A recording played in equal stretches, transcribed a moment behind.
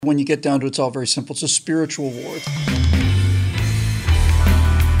When you get down to it, it's all very simple. It's a spiritual war.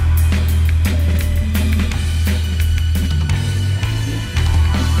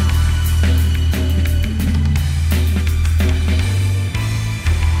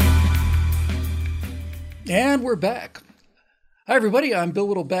 And we're back. Hi, everybody. I'm Bill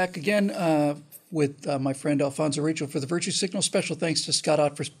Whittle back again with my friend Alfonso Rachel for the Virtue Signal. Special thanks to Scott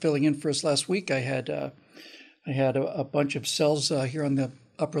Ott for filling in for us last week. I had a bunch of cells here on the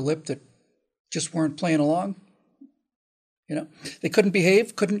upper lip that just weren't playing along. You know, they couldn't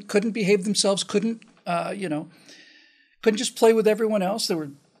behave, couldn't behave themselves, couldn't just play with everyone else. They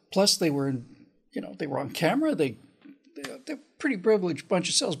were on camera. They're a pretty privileged bunch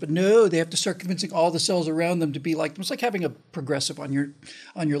of cells, but no, they have to start convincing all the cells around them to be like them. It's like having a progressive on your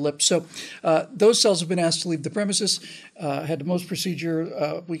lip. So those cells have been asked to leave the premises. Had the Mohs procedure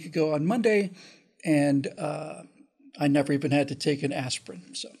a week ago on Monday, and I never even had to take an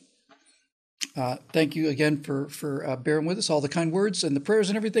aspirin. So thank you again for bearing with us, all the kind words and the prayers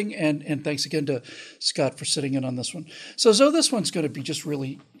and everything, and thanks again to Scott for sitting in on this one. So this one's going to be just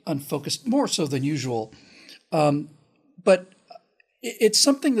really unfocused, more so than usual. But it's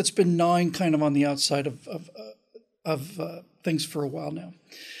something that's been gnawing kind of on the outside of things for a while now.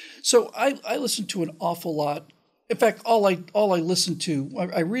 So I listen to an awful lot. In fact, all I listen to,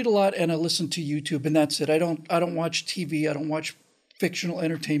 I read a lot and I listen to YouTube, and that's it. I don't watch TV. I don't watch fictional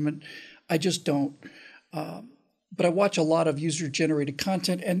entertainment. I just don't. But I watch a lot of user-generated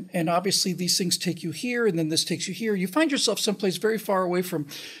content, and obviously these things take you here, and then this takes you here. You find yourself someplace very far away from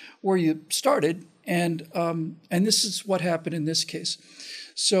where you started, and this is what happened in this case.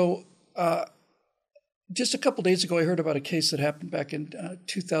 So just a couple days ago, I heard about a case that happened back in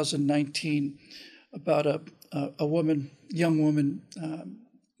 2019 about a young woman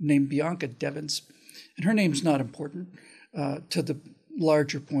named Bianca Devins. And her name's not important to the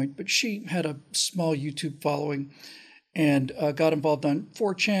larger point, but she had a small YouTube following and got involved on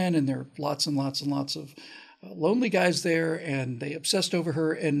 4chan, and there are lots and lots and lots of lonely guys there, and they obsessed over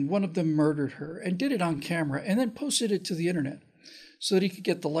her, and one of them murdered her and did it on camera and then posted it to the internet so that he could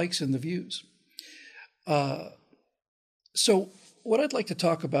get the likes and the views. So what I'd like to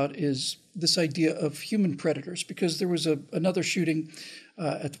talk about is this idea of human predators, because there was another shooting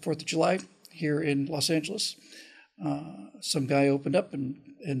at the 4th of July here in Los Angeles. Some guy opened up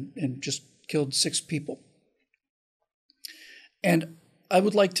and just killed 6 people. And I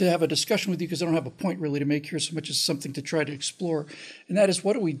would like to have a discussion with you, because I don't have a point really to make here so much as something to try to explore. And that is,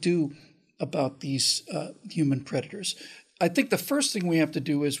 what do we do about these human predators? I think the first thing we have to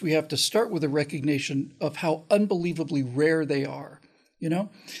do is we have to start with a recognition of how unbelievably rare they are. You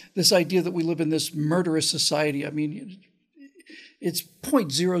know, this idea that we live in this murderous society. I mean, it's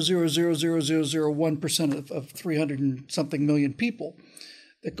 0.0000001% of 300 and something million people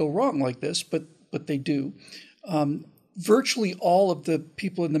that go wrong like this, but they do. Virtually all of the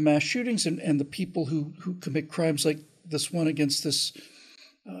people in the mass shootings and the people who commit crimes like this one against this,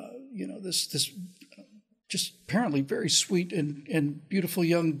 this just apparently very sweet and beautiful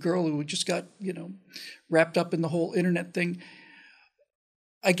young girl who just got, wrapped up in the whole internet thing.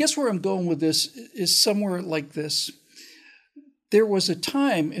 I guess where I'm going with this is somewhere like this. There was a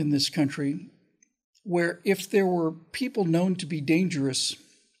time in this country where if there were people known to be dangerous,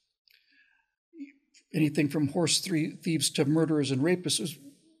 anything from horse thieves to murderers and rapists, it was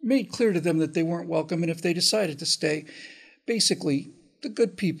made clear to them that they weren't welcome. And if they decided to stay, basically the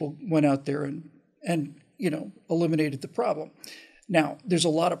good people went out there and eliminated the problem. Now, there's a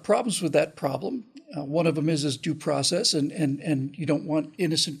lot of problems with that problem. One of them is due process, and you don't want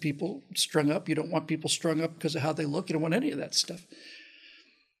innocent people strung up. You don't want people strung up because of how they look. You don't want any of that stuff.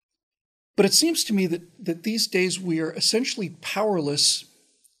 But it seems to me that these days we are essentially powerless,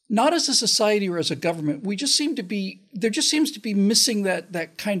 not as a society or as a government. There just seems to be missing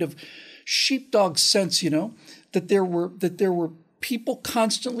that kind of sheepdog sense, that there were people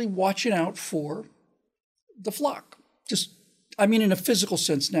constantly watching out for the flock. In a physical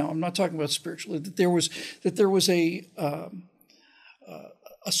sense now. I'm not talking about spiritually. That there was a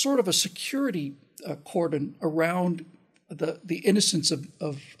sort of a security cordon around the innocence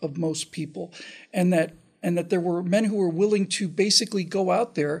of most people, and that there were men who were willing to basically go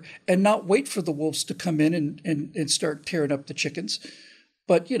out there and not wait for the wolves to come in and start tearing up the chickens.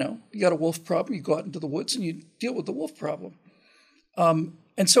 But, you got a wolf problem, you go out into the woods and you deal with the wolf problem.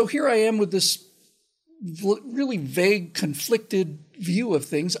 And so here I am with this really vague, conflicted view of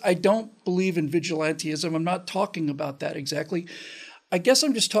things. I don't believe in vigilantism. I'm not talking about that exactly. I guess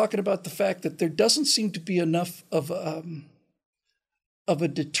I'm just talking about the fact that there doesn't seem to be enough of a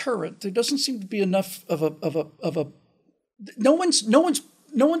deterrent. There doesn't seem to be enough of a no one's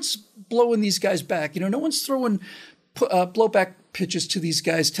blowing these guys back. No one's throwing blowback pitches to these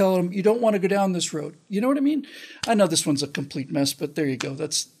guys, telling them you don't want to go down this road. You know what I mean? I know this one's a complete mess, but there you go.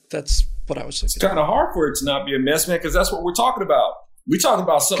 That's what I was thinking. It's kind of hard for it to not be a mess, man, because that's what we're talking about. We're talking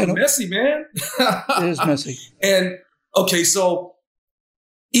about something messy, man. It is messy. And okay, so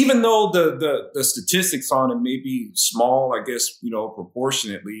even though the statistics on it may be small, I guess,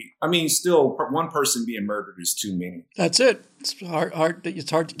 proportionately, I mean, still one person being murdered is too many. That's it. It's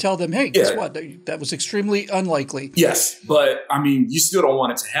hard to tell them, hey, guess what? That was extremely unlikely. Yes, but I mean, you still don't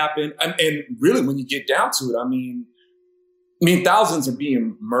want it to happen. And really, when you get down to it, I mean, thousands are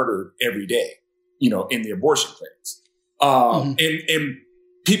being murdered every day, in the abortion clinics. And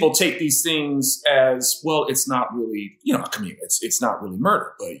people take these things as, well, it's not really, it's not really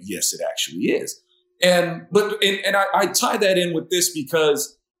murder, but yes, it actually is. And I tie that in with this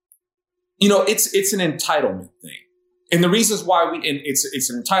because, it's an entitlement thing. And the reasons why it's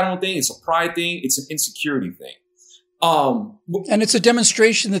an entitlement thing, it's a pride thing, it's an insecurity thing. And it's a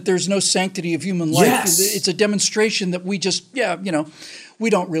demonstration that there's no sanctity of human life. Yes. It's a demonstration that we just, we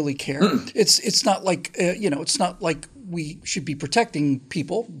don't really care. It's not like, it's not like we should be protecting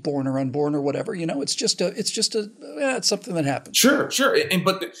people, born or unborn or whatever. It's something that happens. Sure.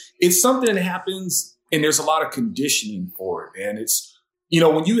 But it's something that happens, and there's a lot of conditioning for it. And it's,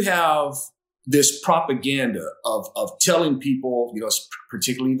 when you have this propaganda of telling people,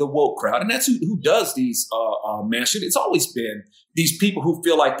 particularly the woke crowd, and that's who does these mass shootings. It's always been these people who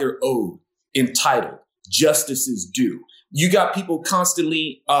feel like they're owed, entitled, justice is due. You got people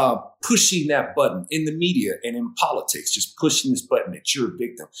constantly pushing that button in the media and in politics, just pushing this button that you're a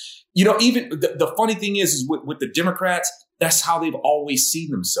victim. Even the funny thing is with the Democrats, that's how they've always seen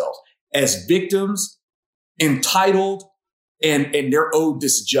themselves, as victims, entitled, and they're owed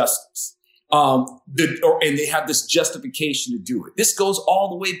this justice. And they have this justification to do it. This goes all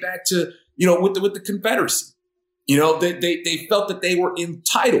the way back to, with the Confederacy. They felt that they were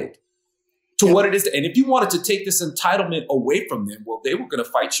entitled to what it is. And if you wanted to take this entitlement away from them, well, they were going to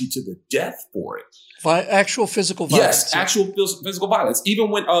fight you to the death for it. Actual physical violence. Yes, actual physical violence.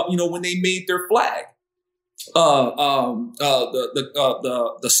 Even when, when they made their flag, the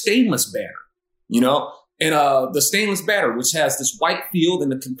stainless banner, and the stainless banner, which has this white field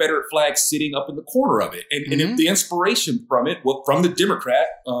and the Confederate flag sitting up in the corner of it. And if the inspiration from it, from the Democrat,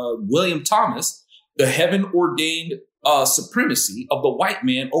 William Thomas, the heaven ordained supremacy of the white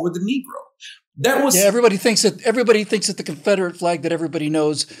man over the Negro. That was everybody thinks that the Confederate flag that everybody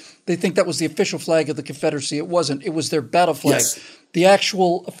knows, they think that was the official flag of the Confederacy. It wasn't. It was their battle flag. Yes. The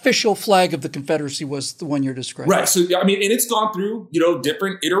actual official flag of the Confederacy was the one you're describing. Right. So, and it's gone through,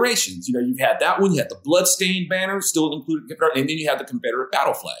 different iterations. You've had that one, you had the bloodstained banner still included, and then you had the Confederate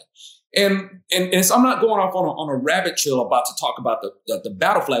battle flag. And so I'm not going off on a rabbit trail about to talk about the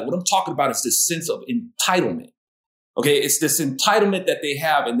battle flag. What I'm talking about is this sense of entitlement. Okay, it's this entitlement that they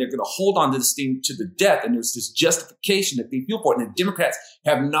have, and they're going to hold on to this thing to the death. And there's this justification that they feel for it. And the Democrats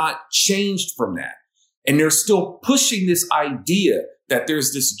have not changed from that. And they're still pushing this idea that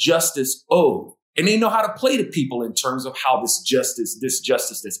there's this justice owed. And they know how to play to people in terms of how this justice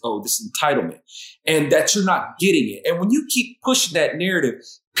that's owed, this entitlement, and that you're not getting it. And when you keep pushing that narrative,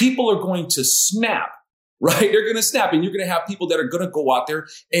 people are going to snap. Right? They're going to snap, and you're going to have people that are going to go out there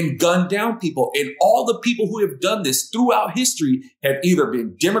and gun down people. And all the people who have done this throughout history have either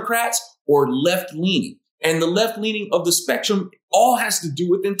been Democrats or left-leaning. And the left-leaning of the spectrum all has to do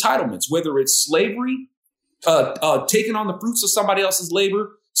with entitlements, whether it's slavery, taking on the fruits of somebody else's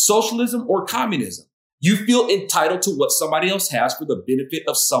labor, socialism, or communism. You feel entitled to what somebody else has for the benefit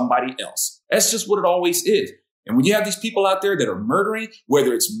of somebody else. That's just what it always is. And when you have these people out there that are murdering,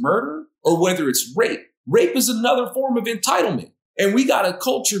 whether it's murder or whether it's rape is another form of entitlement. And we got a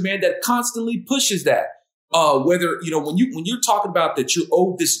culture, man, that constantly pushes that. Whether, when you're talking about that you're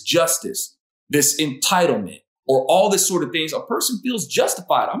owed this justice, this entitlement, or all this sort of things, a person feels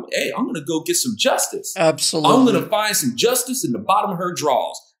justified. I'm going to go get some justice. Absolutely. I'm going to find some justice in the bottom of her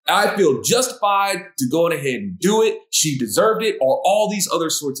drawers. I feel justified to go ahead and do it. She deserved it, or all these other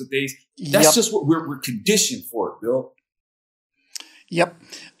sorts of things. That's just what we're conditioned for it, Bill. Yep.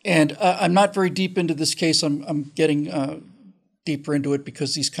 And I'm not very deep into this case. I'm getting deeper into it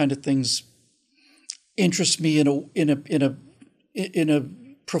because these kind of things interest me in a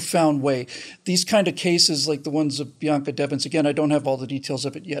profound way. These kind of cases, like the ones of Bianca Devins, again, I don't have all the details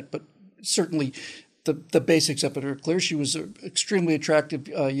of it yet, but certainly the basics of it are clear. She was an extremely attractive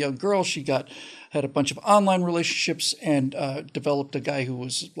young girl. She had a bunch of online relationships and developed a guy who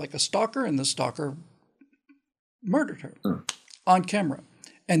was like a stalker, and the stalker murdered her on camera.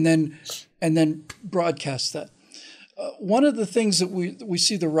 And then broadcast that. one of the things that we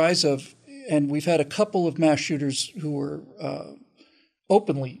see the rise of, and we've had a couple of mass shooters who were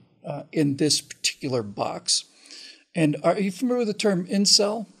openly in this particular box. And are you familiar with the term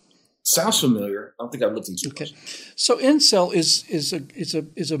incel? Sounds familiar. I don't think I've looked into it. Okay, so incel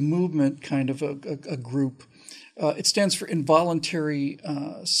is a movement, kind of a group. It stands for involuntary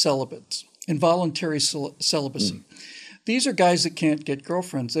celibacy. These are guys that can't get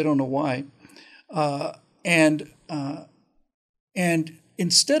girlfriends. They don't know why, and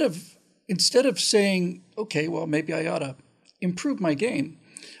instead of saying, okay, well, maybe I ought to improve my game,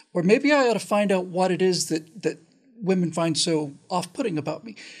 or maybe I ought to find out what it is that women find so off-putting about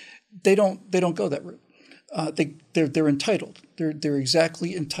me, they don't go that route. They're entitled. They're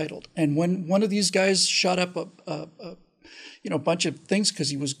exactly entitled. And when one of these guys shot up a bunch of things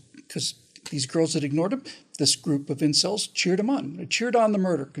because these girls had ignored him, this group of incels cheered him on. They cheered on the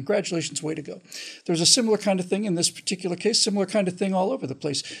murder. Congratulations, way to go. There's a similar kind of thing in this particular case, similar kind of thing all over the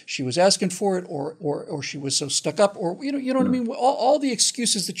place. She was asking for it, or she was so stuck up, or you know what I mean? All the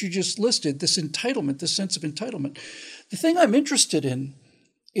excuses that you just listed, this entitlement, this sense of entitlement. The thing I'm interested in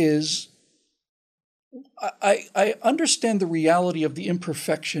is I understand the reality of the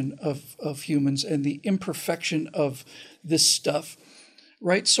imperfection of humans and the imperfection of this stuff,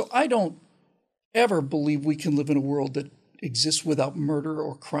 right? So I don't ever believe we can live in a world that exists without murder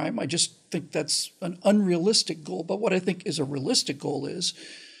or crime. I just think that's an unrealistic goal. But what I think is a realistic goal is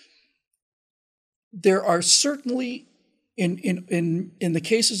there are certainly in the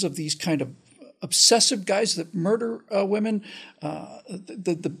cases of these kind of obsessive guys that murder women,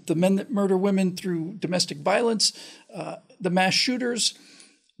 the men that murder women through domestic violence, the mass shooters,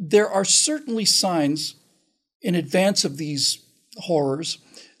 there are certainly signs in advance of these horrors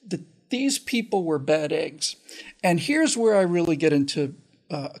that these people were bad eggs. And here's where I really get into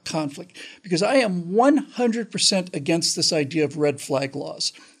conflict, because I am 100% against this idea of red flag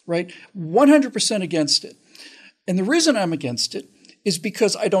laws, right? 100% against it. And the reason I'm against it is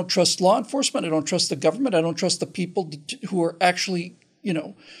because I don't trust law enforcement. I don't trust the government. I don't trust the people who are actually,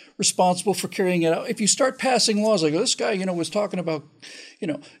 responsible for carrying it out. If you start passing laws like this guy, was talking about,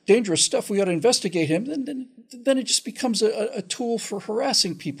 dangerous stuff, we ought to investigate him, then it just becomes a tool for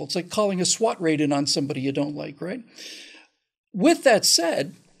harassing people. It's like calling a SWAT raid in on somebody you don't like, right? With that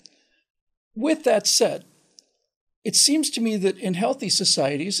said, it seems to me that in healthy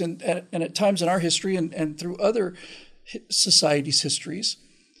societies and at times in our history and through other societies' histories,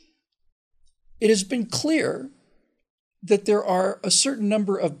 it has been clear that there are a certain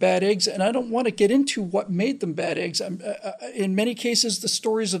number of bad eggs, and I don't want to get into what made them bad eggs. In many cases, the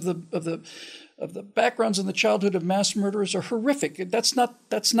stories of the backgrounds in the childhood of mass murderers are horrific. That's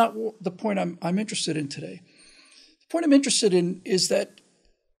not the point I'm interested in today. The point I'm interested in is that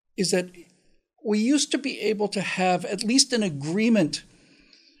we used to be able to have at least an agreement,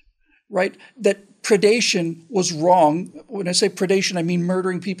 right, that predation was wrong. When I say predation, I mean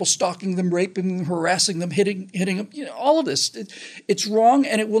murdering people, stalking them, raping them, harassing them, hitting them, all of this. It's wrong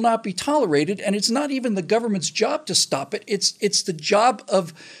and it will not be tolerated. And it's not even the government's job to stop it. It's the job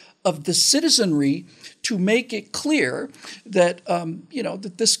of the citizenry to make it clear that,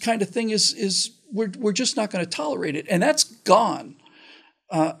 that this kind of thing is we're just not going to tolerate it. And that's gone.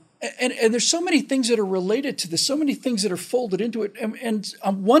 And there's so many things that are related to this, so many things that are folded into it. And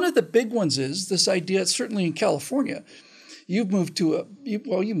one of the big ones is this idea, certainly in California, you moved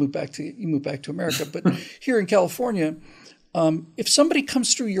back to America, but here in California, if somebody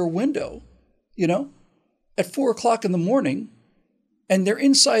comes through your window, at 4:00 in the morning, and they're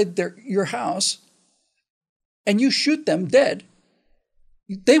inside your house, and you shoot them dead,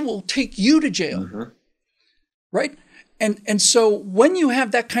 they will take you to jail, right? And so when you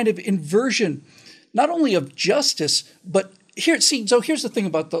have that kind of inversion, not only of justice, but here's the thing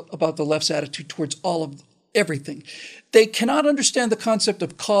about the left's attitude towards all of everything. They cannot understand the concept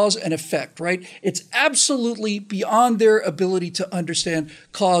of cause and effect, right? It's absolutely beyond their ability to understand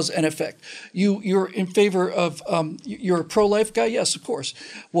cause and effect. You're in favor of, you're a pro-life guy? Yes, of course.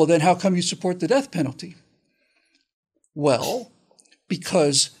 Well, then how come you support the death penalty? Well,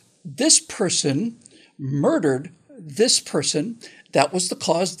 because this person murdered this person, that was the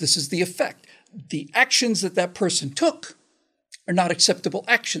cause, this is the effect. The actions that person took are not acceptable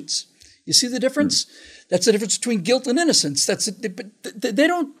actions. You see the difference? That's the difference between guilt and innocence. But they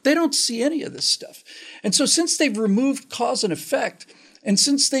don't see any of this stuff. And so since they've removed cause and effect, and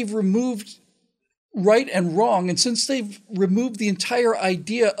since they've removed right and wrong, and since they've removed the entire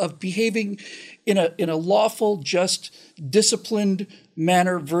idea of behaving in a lawful, just, disciplined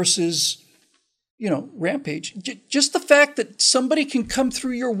manner versus rampage. Just the fact that somebody can come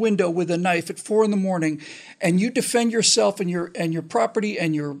through your window with a knife at 4 a.m. and you defend yourself and your property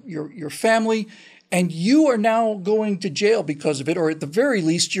and your family, and you are now going to jail because of it, or at the very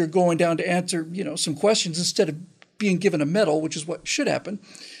least, you're going down to answer, some questions instead of being given a medal, which is what should happen.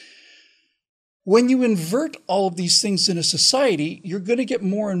 When you invert all of these things in a society, you're going to get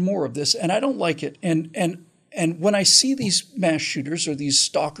more and more of this, and I don't like it. And when I see these mass shooters or these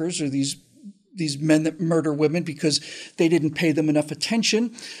stalkers or these men that murder women because they didn't pay them enough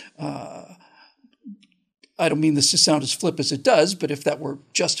attention. I don't mean this to sound as flip as it does, but if that were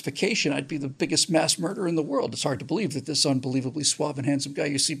justification, I'd be the biggest mass murderer in the world. It's hard to believe that this unbelievably suave and handsome guy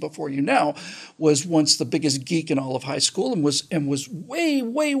you see before you now was once the biggest geek in all of high school and was way,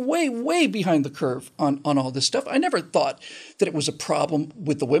 way, way, way behind the curve on all this stuff. I never thought that it was a problem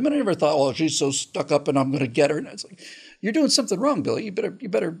with the women. I never thought, oh, she's so stuck up and I'm going to get her. And it's like, you're doing something wrong, Billy. You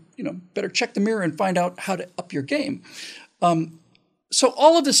better check the mirror and find out how to up your game. So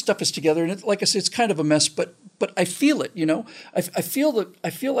all of this stuff is together, and like I said, it's kind of a mess. But I feel it. I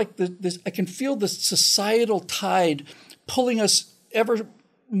feel like this. I can feel the societal tide pulling us ever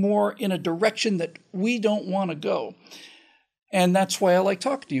more in a direction that we don't want to go. And that's why I like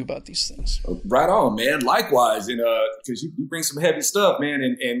talking to you about these things. Right on, man. Likewise, and because you bring some heavy stuff, man,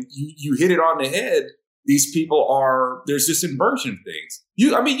 and you hit it on the head. These people there's this inversion of things.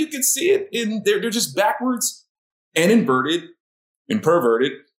 You can see it they're just backwards and inverted and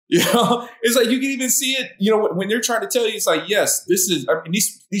perverted. It's like you can even see it, when they're trying to tell you, it's like, yes, this is,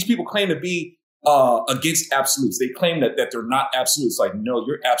 these people claim to be against absolutes. They claim that they're not absolutes. Like, no,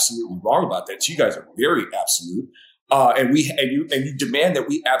 you're absolutely wrong about that. You guys are very absolute. And you demand that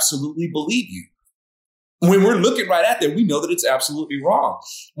we absolutely believe you. When we're looking right at that, we know that it's absolutely wrong.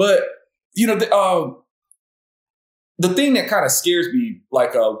 But, the thing that kind of scares me,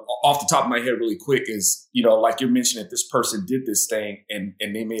 like off the top of my head really quick is, like you're mentioning that this person did this thing and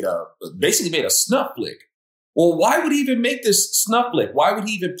they basically made a snuff flick. Well, why would he even make this snuff flick? Why would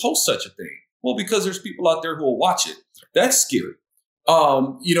he even post such a thing? Well, because there's people out there who will watch it. That's scary.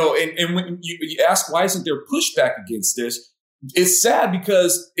 And when you ask, why isn't there pushback against this? It's sad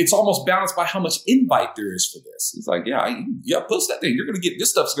because it's almost balanced by how much invite there is for this. It's like, post that thing. You're going to get,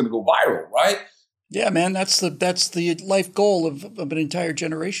 this stuff's going to go viral, right? Yeah, man, that's the life goal of an entire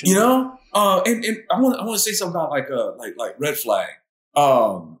generation. And I want to say something about like red flag.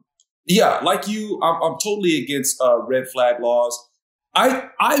 Like you, I'm totally against red flag laws.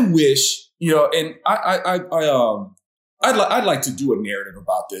 I wish, and I'd like to do a narrative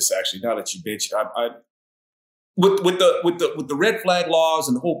about this actually. Now that you mentioned, with the red flag laws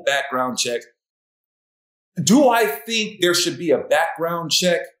and the whole background check. Do I think there should be a background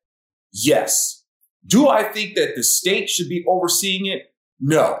check? Yes. Do I think that the state should be overseeing it?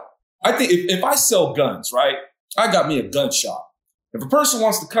 No. I think if I sell guns, right, I got me a gun shop. If a person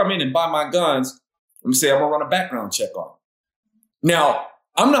wants to come in and buy my guns, let me say I'm going to run a background check on it. Now,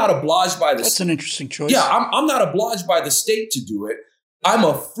 I'm not obliged by the... That's an interesting choice. Yeah, I'm not obliged by the state to do it. I'm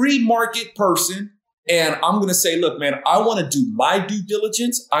a free market person, and I'm going to say, look, man, I want to do my due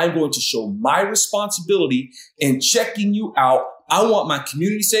diligence. I'm going to show my responsibility in checking you out. I want my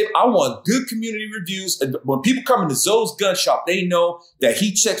community safe. I want good community reviews. And when people come into Zoe's gun shop, they know that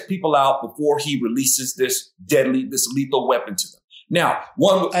he checks people out before he releases this lethal weapon to them. Now,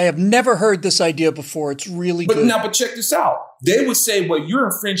 I have never heard this idea before. It's really good. But check this out. They would say, well, you're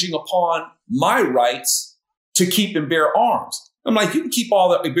infringing upon my rights to keep and bear arms. I'm like, you can keep all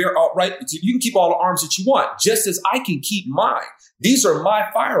the you can keep all the arms that you want, just as I can keep mine. These are my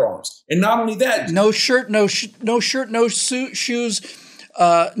firearms, and not only that, no shirt, no shoes,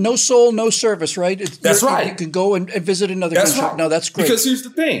 no soul, no service. Right? That's right. You can go and visit another gun shop. No, that's great. Because here's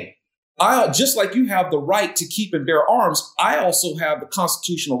the thing: just like you have the right to keep and bear arms, I also have the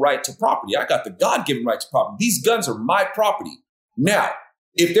constitutional right to property. I got the God-given right to property. These guns are my property. Now,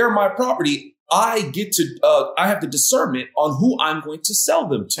 if they're my property, I get to, I have the discernment on who I'm going to sell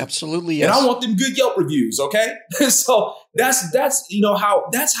them to. Absolutely, yes. And I want them good Yelp reviews, okay? So that's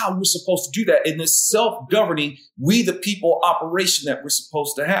how we're supposed to do that in this self-governing, we the people operation that we're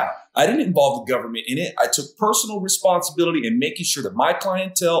supposed to have. I didn't involve the government in it. I took personal responsibility in making sure that my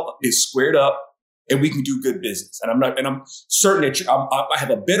clientele is squared up and we can do good business. And I'm certain that I have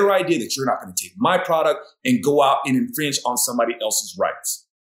a better idea that you're not going to take my product and go out and infringe on somebody else's rights.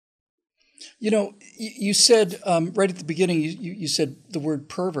 You said right at the beginning, you said the word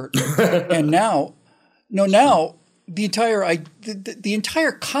pervert, and now the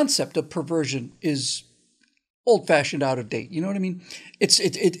entire concept of perversion is old-fashioned, out of date. You know what I mean?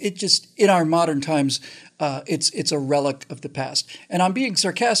 It just in our modern times, it's a relic of the past. And I'm being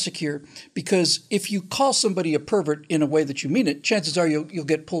sarcastic here because if you call somebody a pervert in a way that you mean it, chances are you'll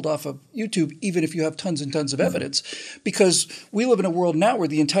get pulled off of YouTube, even if you have tons and tons of evidence. Because we live in a world now where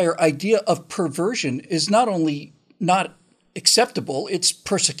the entire idea of perversion is not only not acceptable, it's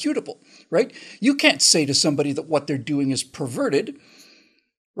persecutable, right? You can't say to somebody that what they're doing is perverted,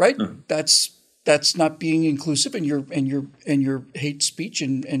 right? That's not being inclusive, and your hate speech,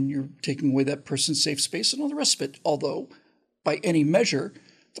 and you're taking away that person's safe space and all the rest of it. Although, by any measure,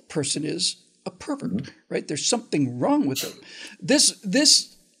 the person is a pervert, right? There's something wrong with them.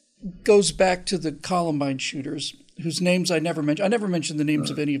 This goes back to the Columbine shooters, whose names I never mentioned. I never mentioned the names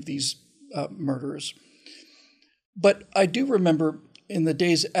of any of these murderers, but I do remember in the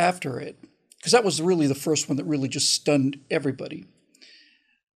days after it, because that was really the first one that really just stunned everybody.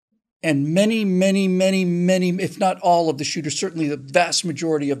 And many, if not all of the shooters, certainly the vast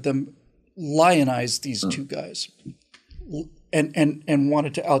majority of them, lionized these two guys and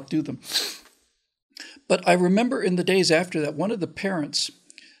wanted to outdo them. But I remember in the days after that, one of the parents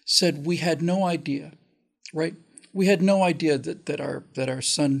said, we had no idea, right? We had no idea that our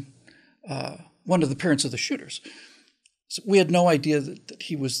son, one of the parents of the shooters, so we had no idea that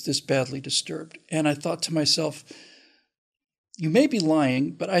he was this badly disturbed. And I thought to myself, you may be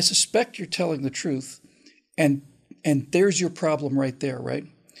lying, but I suspect you're telling the truth, and there's your problem right there, right?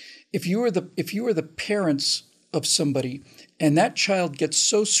 If you are the parents of somebody, and that child gets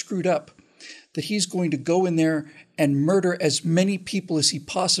so screwed up that he's going to go in there and murder as many people as he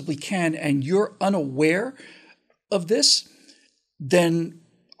possibly can, and you're unaware of this, then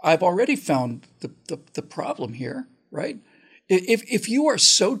I've already found the problem here, right? If you are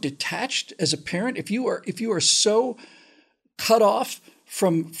so detached as a parent, if you are so cut off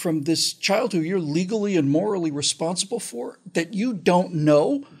from this child who you're legally and morally responsible for, that you don't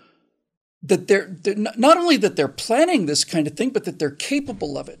know that they're not only that they're planning this kind of thing, but that they're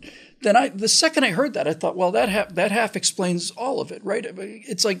capable of it. Then the second I heard that, I thought, well, that half explains all of it, right?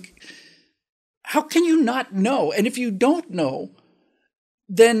 It's like, how can you not know? And if you don't know,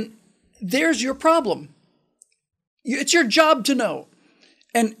 then there's your problem. It's your job to know.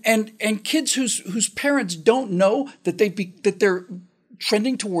 And kids whose parents don't know that they're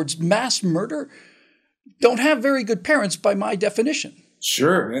trending towards mass murder don't have very good parents by my definition.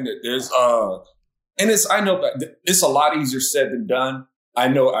 Sure, man. I know it's a lot easier said than done. I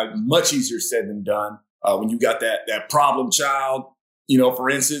know much easier said than done when you got that problem child, for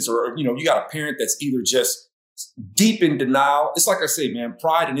instance, or you got a parent that's either just deep in denial. It's like I say, man,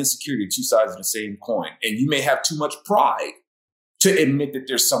 pride and insecurity are two sides of the same coin, and you may have too much pride to admit that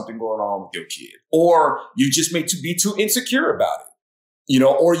there's something going on with your kid, or you just may be too insecure about it,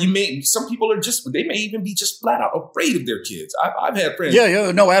 or some people they may even be just flat out afraid of their kids. I've had friends.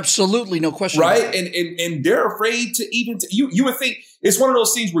 Yeah, no, absolutely. No question. Right. And they're afraid to even, you would think it's one of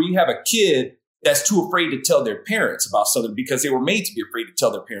those things where you have a kid that's too afraid to tell their parents about something because they were made to be afraid to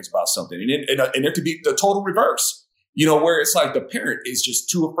tell their parents about something. And there could be the total reverse, where it's like the parent is just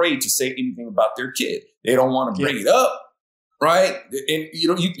too afraid to say anything about their kid. They don't want to bring it up. Right. And,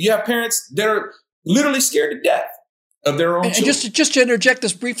 you have parents that are literally scared to death of their own children. And just to interject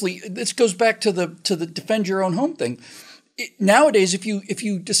this briefly, this goes back to the defend your own home thing. Nowadays, if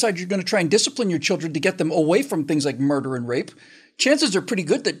you decide you're going to try and discipline your children to get them away from things like murder and rape, chances are pretty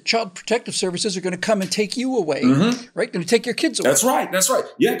good that Child Protective Services are going to come and take you away, right? Going to take your kids away. That's right.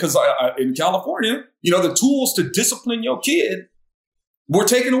 Yeah, because in California, the tools to discipline your kid were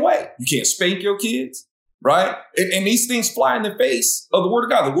taken away. You can't spank your kids. Right. And these things fly in the face of the word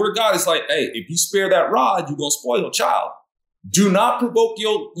of God. The word of God is like, hey, if you spare that rod, you're going to spoil your child. Do not provoke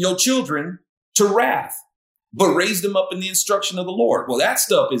your children to wrath, but raise them up in the instruction of the Lord. Well, that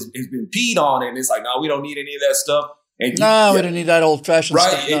stuff has been peed on. And it's like, no, we don't need any of that stuff. And we don't need that old fashioned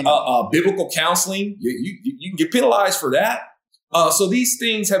stuff. Right. Biblical counseling, you can get penalized for that. So these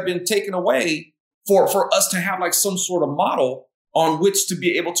things have been taken away for us to have like some sort of model on which to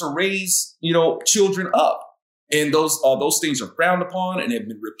be able to raise, children up. And those things are frowned upon and have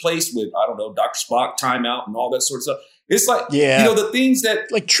been replaced with, I don't know, Dr. Spock, timeout, and all that sort of stuff. It's like, the things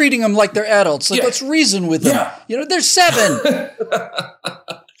that... Like treating them like they're adults. Like, let's reason with them. Yeah. They're 7.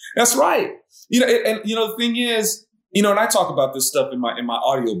 That's right. The thing is, and I talk about this stuff in my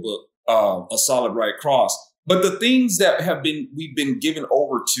audiobook, A Solid Right Cross. But the things that we've been given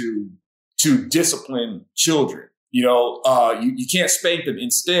over to discipline children, you can't spank them.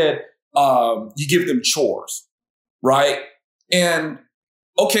 Instead, you give them chores, right? And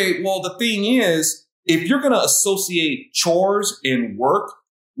okay, well, the thing is, if you're going to associate chores and work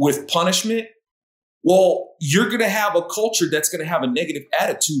with punishment, well, you're going to have a culture that's going to have a negative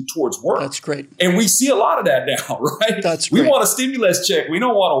attitude towards work. That's great. And we see a lot of that now, right? That's great. We want a stimulus check. We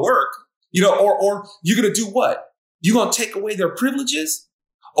don't want to work, or you're going to do what? You're going to take away their privileges?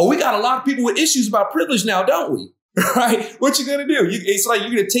 Oh, we got a lot of people with issues about privilege now, don't we? Right? What you going to do? It's like you're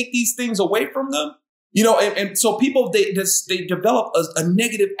going to take these things away from them. And so people, they develop a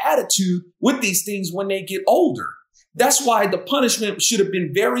negative attitude with these things when they get older. That's why the punishment should have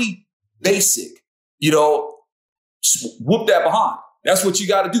been very basic. Whoop that behind. That's what you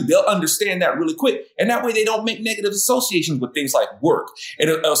got to do. They'll understand that really quick. And that way they don't make negative associations with things like work and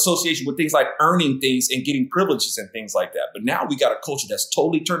association with things like earning things and getting privileges and things like that. But now we got a culture that's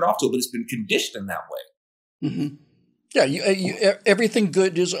totally turned off to it, but it's been conditioned that way. Mm-hmm. Yeah, everything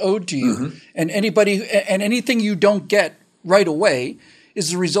good is owed to you. Mm-hmm. And anything you don't get right away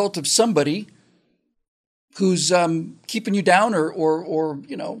is the result of somebody who's keeping you down or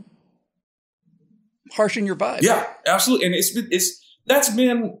harshing your vibe. Yeah, absolutely. And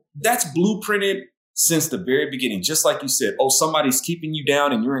that's blueprinted since the very beginning. Just like you said, somebody's keeping you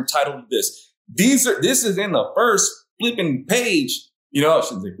down and you're entitled to this. This is in the first flipping page. I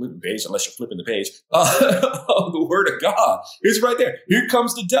shouldn't say flipping page unless you're flipping the page of the word of God. It's right there. Here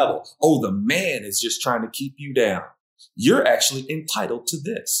comes the devil. Oh, the man is just trying to keep you down. You're actually entitled to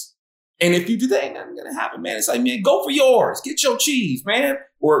this. And if you do that, ain't nothing going to happen, man. It's like, man, go for yours. Get your cheese, man.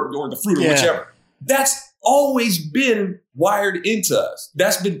 Or the fruit or whichever. That's always been wired into us.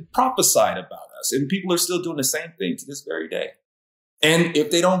 That's been prophesied about us. And people are still doing the same thing to this very day. And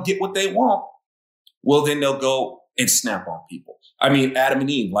if they don't get what they want, well, then they'll go and snap on people. I mean, Adam and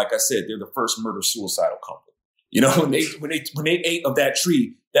Eve, like I said, they're the first murder-suicidal couple. When they ate of that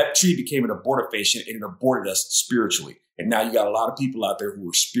tree became an abortifacient and it aborted us spiritually. And now you got a lot of people out there who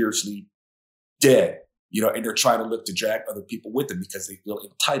are spiritually dead, and they're trying to look to drag other people with them because they feel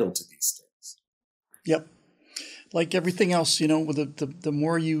entitled to these things. Yep. Like everything else, the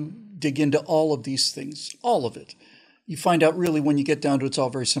more you dig into all of these things, all of it, you find out really when you get down to it, it's all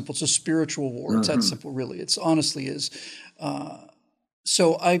very simple. It's a spiritual war. It's that simple, really. It's honestly is.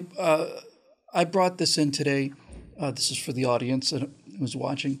 So I brought this in today. This is for the audience who's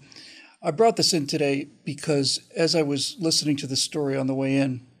watching. I brought this in today because as I was listening to the story on the way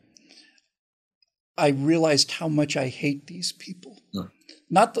in, I realized how much I hate these people. Yeah.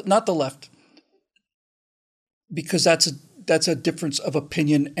 Not the left, because that's a difference of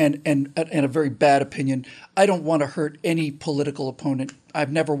opinion and a very bad opinion. I don't want to hurt any political opponent.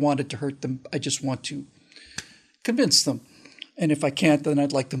 I've never wanted to hurt them. I just want to convince them. And if I can't, then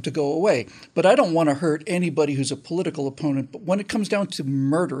I'd like them to go away. But I don't want to hurt anybody who's a political opponent. But when it comes down to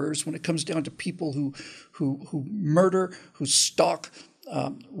murderers, when it comes down to people who murder, who stalk,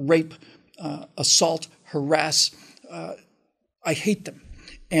 rape, assault, harass, I hate them.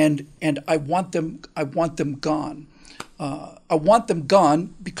 And I want them gone. I want them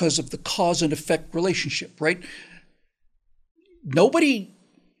gone because of the cause and effect relationship, right? Nobody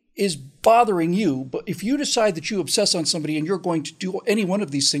is bothering you, but if you decide that you obsess on somebody and you're going to do any one of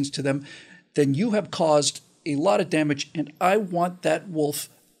these things to them, then you have caused a lot of damage, and I want that wolf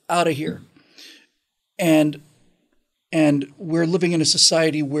out of here. And we're living in a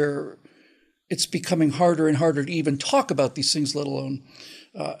society where it's becoming harder and harder to even talk about these things, let alone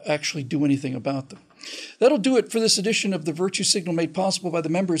actually do anything about them. That'll do it for this edition of the Virtue Signal, made possible by the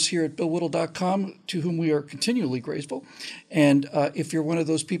members here at BillWhittle.com, to whom we are continually grateful. And if you're one of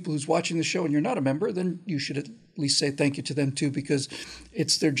those people who's watching the show and you're not a member, then you should at least say thank you to them too, because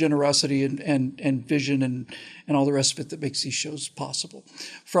it's their generosity and vision and all the rest of it that makes these shows possible.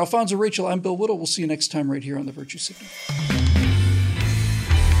 For Alfonso Rachel, I'm Bill Whittle. We'll see you next time right here on the Virtue Signal.